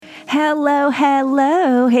Hello,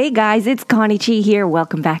 hello. Hey guys, it's Connie Chi here.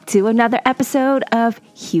 Welcome back to another episode of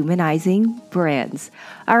Humanizing Brands.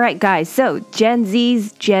 All right, guys, so Gen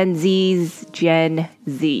Zs.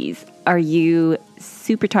 Are you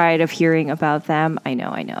super tired of hearing about them? I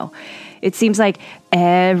know. It seems like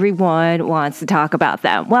everyone wants to talk about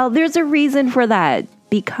them. Well, there's a reason for that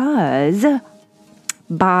because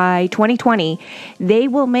by 2020, they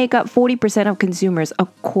will make up 40% of consumers. A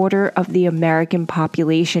quarter of the American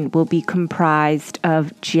population will be comprised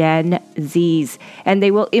of Gen Zs, and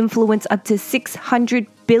they will influence up to $600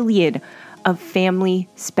 billion of family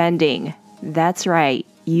spending. That's right.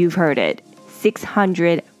 You've heard it.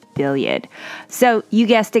 $600 billion. So you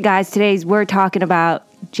guessed it, guys. We're talking about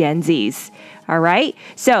Gen Zs. All right.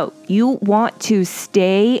 So you want to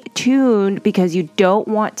stay tuned because you don't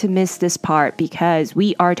want to miss this part because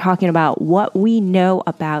we are talking about what we know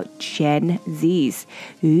about Gen Zs.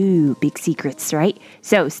 Ooh, big secrets, right?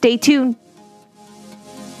 So stay tuned.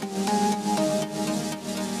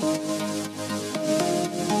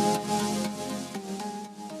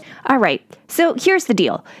 All right. So here's the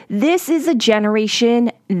deal. This is a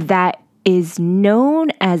generation that is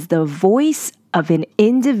known as the voice of an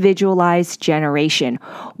individualized generation,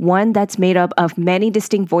 one that's made up of many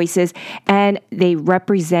distinct voices, and they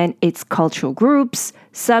represent its cultural groups,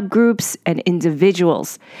 subgroups, and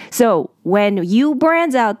individuals. So when you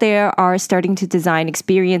brands out there are starting to design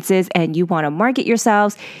experiences and you want to market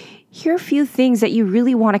yourselves, here are a few things that you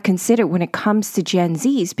really want to consider when it comes to Gen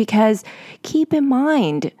Zs, because keep in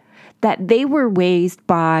mind that they were raised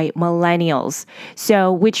by millennials.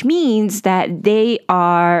 So, which means that they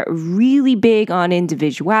are really big on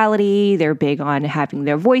individuality. They're big on having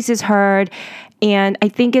their voices heard. And I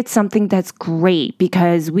think it's something that's great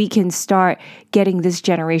because we can start getting this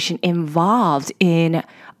generation involved in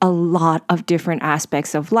a lot of different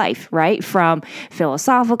aspects of life, right? From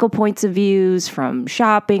philosophical points of views, from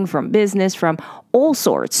shopping, from business, from all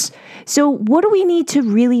sorts. So what do we need to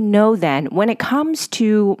really know then when it comes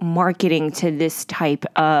to marketing to this type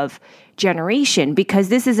of generation? Because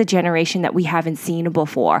this is a generation that we haven't seen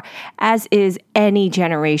before, as is any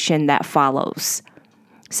generation that follows.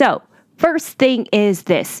 So first thing is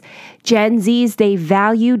this. Gen Zs, they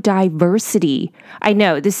value diversity. I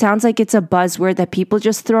know this sounds like it's a buzzword that people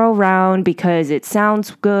just throw around because it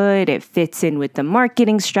sounds good, it fits in with the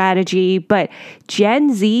marketing strategy, but Gen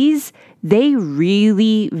Zs, they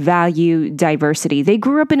really value diversity. They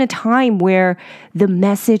grew up in a time where the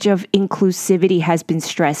message of inclusivity has been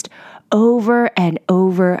stressed over and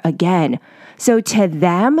over again. So to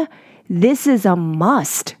them, this is a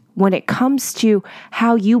must when it comes to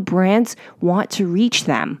how you brands want to reach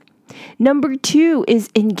them. Number 2 is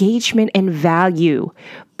engagement and value.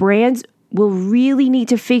 Brands will really need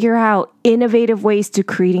to figure out innovative ways to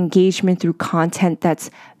create engagement through content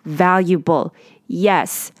that's valuable.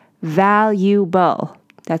 Yes, valuable.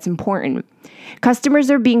 That's important. Customers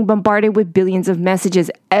are being bombarded with billions of messages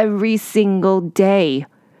every single day.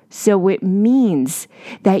 So it means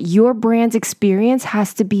that your brand's experience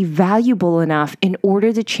has to be valuable enough in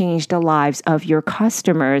order to change the lives of your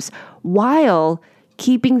customers while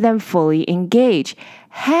keeping them fully engaged.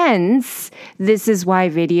 Hence, this is why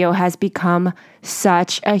video has become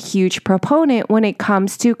such a huge proponent when it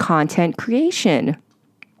comes to content creation.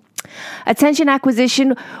 Attention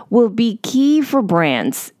acquisition will be key for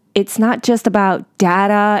brands. It's not just about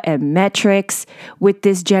data and metrics with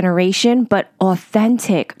this generation, but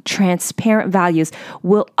authentic, transparent values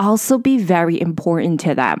will also be very important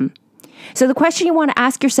to them. So the question you want to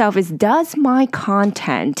ask yourself is, does my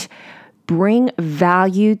content bring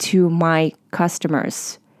value to my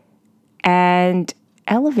customers and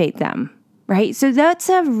elevate them? Right? So that's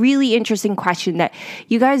a really interesting question that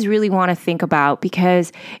you guys really want to think about,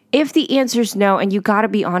 because if the answer is no, and you got to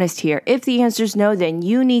be honest here, if the answer is no, then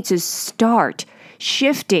you need to start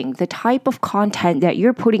shifting the type of content that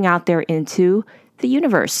you're putting out there into the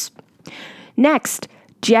universe. Next,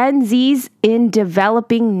 Gen Zs in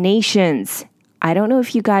developing nations. I don't know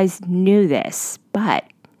if you guys knew this, but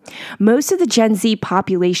most of the Gen Z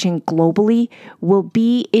population globally will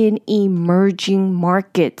be in emerging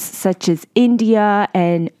markets such as India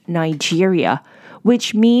and Nigeria,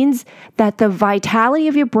 which means that the vitality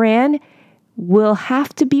of your brand will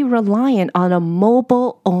have to be reliant on a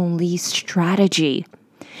mobile-only strategy.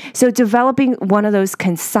 So developing one of those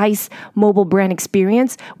concise mobile brand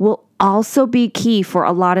experience will also be key for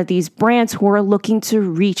a lot of these brands who are looking to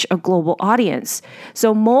reach a global audience.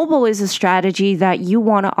 So mobile is a strategy that you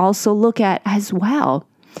want to also look at as well.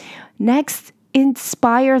 Next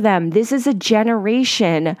inspire them. This is a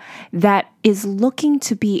generation that is looking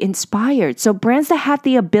to be inspired. So brands that have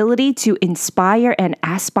the ability to inspire and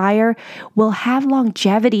aspire will have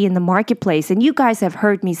longevity in the marketplace. And you guys have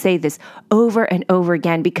heard me say this over and over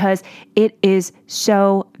again because it is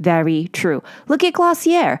so very true. Look at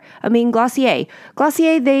Glossier.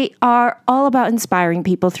 Glossier, they are all about inspiring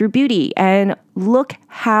people through beauty. And look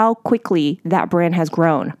how quickly that brand has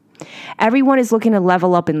grown. Everyone is looking to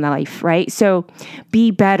level up in life, right? So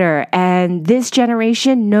be better. And this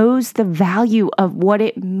generation knows the value of what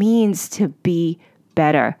it means to be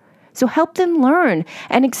better. So help them learn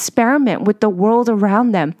and experiment with the world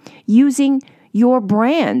around them using your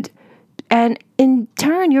brand. And in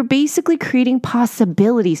turn, you're basically creating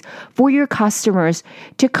possibilities for your customers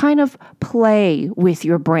to kind of play with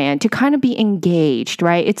your brand, to kind of be engaged,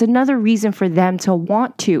 right? It's another reason for them to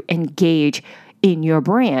want to engage in your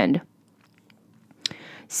brand.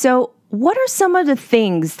 So, what are some of the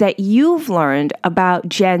things that you've learned about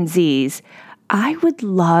Gen Zs? I would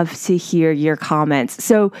love to hear your comments.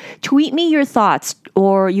 So, tweet me your thoughts,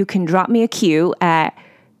 or you can drop me a Q at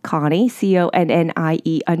Connie,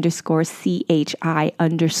 CONNIE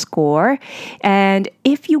 _CHI_. And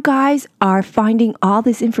if you guys are finding all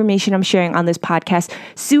this information I'm sharing on this podcast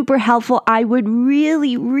super helpful, I would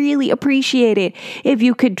really, really appreciate it if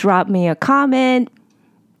you could drop me a comment,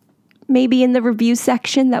 maybe in the review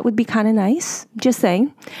section. That would be kind of nice. Just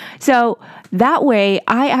saying. So that way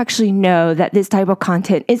I actually know that this type of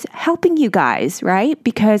content is helping you guys, right?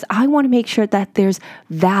 Because I want to make sure that there's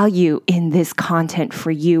value in this content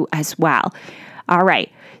for you as well. All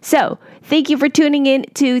right. So thank you for tuning in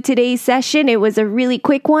to today's session. It was a really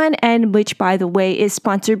quick one, and which, by the way, is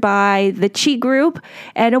sponsored by the Chi Group,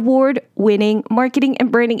 an award-winning marketing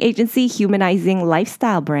and branding agency humanizing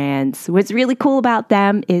lifestyle brands. What's really cool about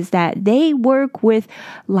them is that they work with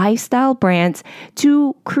lifestyle brands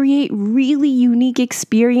to create really unique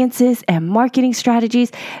experiences and marketing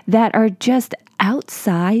strategies that are just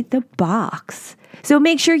outside the box. So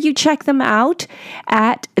make sure you check them out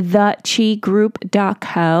at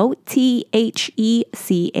thechigroup.co,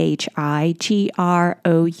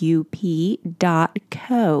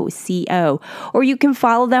 thechigroup.co, or you can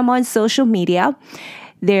follow them on social media.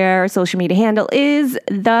 Their social media handle is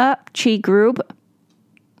The Chi Group,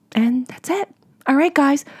 and that's it. All right,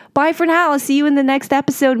 guys. Bye for now. I'll see you in the next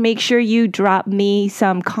episode. Make sure you drop me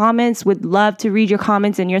some comments. Would love to read your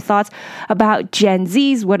comments and your thoughts about Gen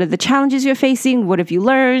Zs. What are the challenges you're facing? What have you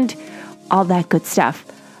learned? All that good stuff.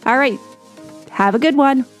 All right. Have a good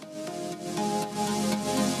one.